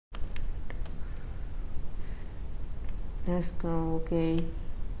Let's go. Okay,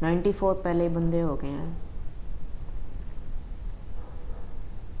 94 पहले बंदे हो गए हैं.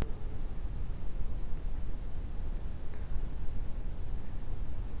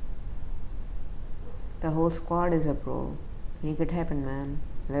 The whole squad is a pro. Make it happen, man.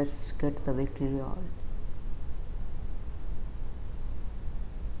 Let's get the victory royale.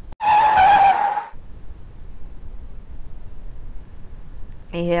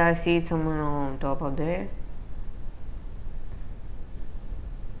 Hey, I see someone on top of there.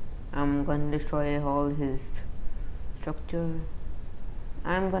 I'm gonna destroy all his structure.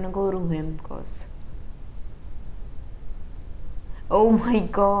 I'm gonna go to him cause. Oh my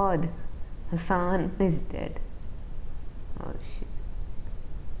god! Hassan is dead. Oh shit.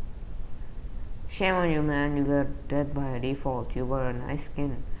 Shame on you, man. You got dead by default. You were a nice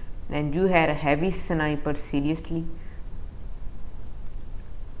skin. And you had a heavy sniper, seriously?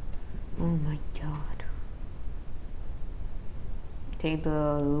 Oh my god. Take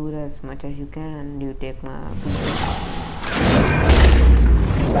the loot as much as you can. You take my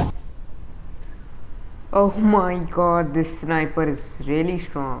Oh my god, this sniper is really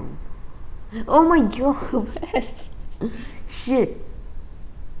strong. Oh my god, shit.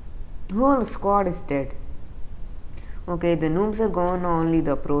 Whole squad is dead. Okay, the noobs are gone, only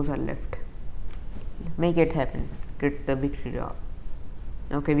the pros are left. Make it happen. Get the victory royale.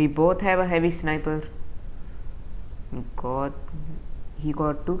 Okay, we both have a heavy sniper. He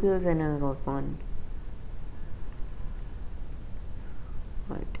got 2 kills and I got 1.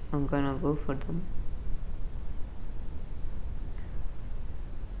 Right, I'm gonna go for them.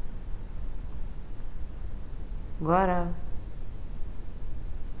 Gotta.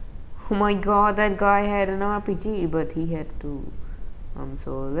 Oh my god, that guy had an RPG, but he had 2.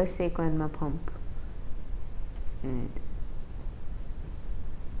 So let's take on my pump. And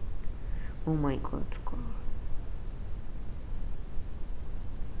oh my god, score.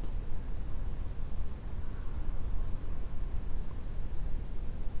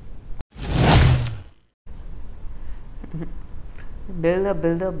 Build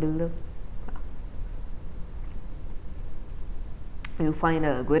up. You find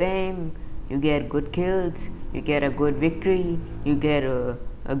a good aim, you get good kills, you get a good victory, you get a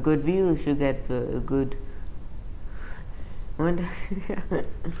good views, you get a good.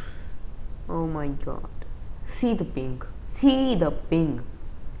 Oh my god! See the ping! See the ping!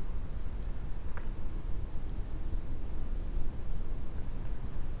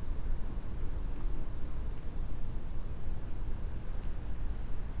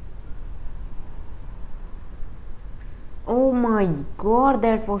 Oh my god,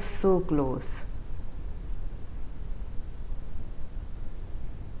 that was so close.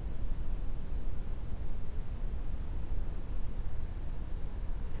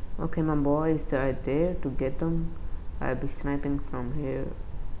 Okay, my boy is right there to get them. I'll be sniping from here.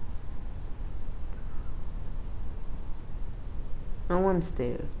 No one's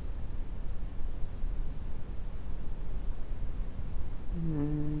there.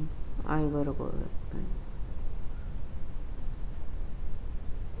 I gotta go that way.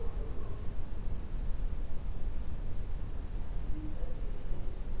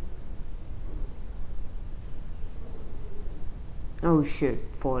 Oh shit,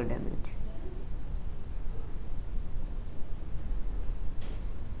 fall damage.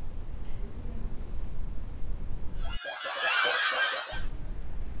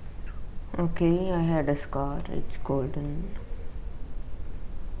 Okay, I had a scar, it's golden.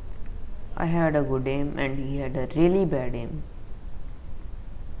 I had a good aim and he had a really bad aim.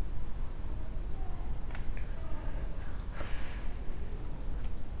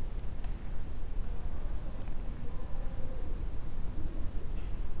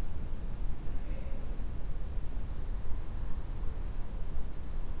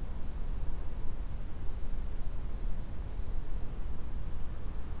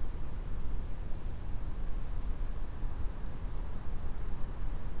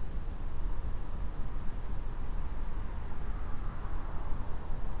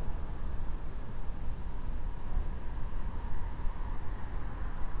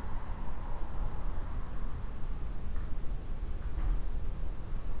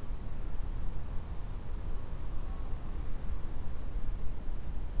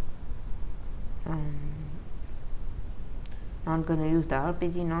 Not gonna use the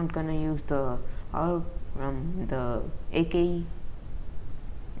RPG, not gonna use the AKE,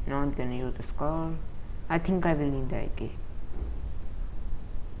 not gonna use the scar. I think I will need the AK.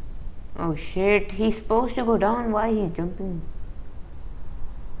 Oh shit, he's supposed to go down, why he's jumping?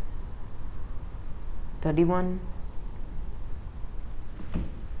 31.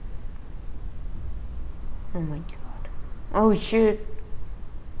 Oh my god. Oh shit.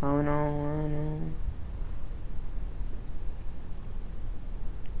 Oh no, oh no.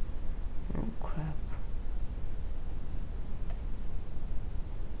 Oh crap.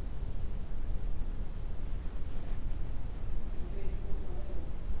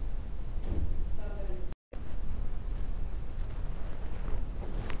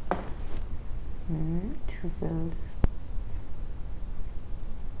 Two kills.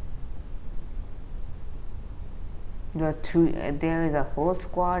 There is a whole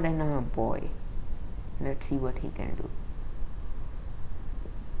squad and I'm a boy. Let's see what he can do.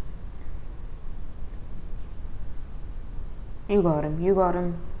 You got him, you got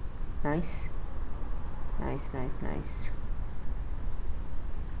him. Nice. Nice, nice, nice.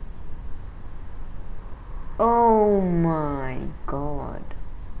 Oh my god.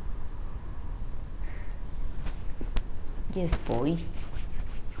 Yes, boy.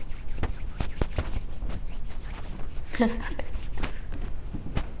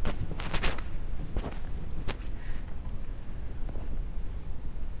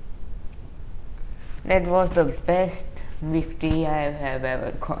 That was the best victory I have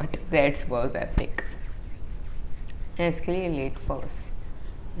ever got. That was epic. It's clearly it was.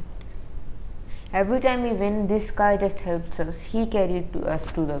 Every time we win, this guy just helps us. He carried us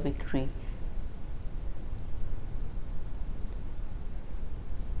to the victory.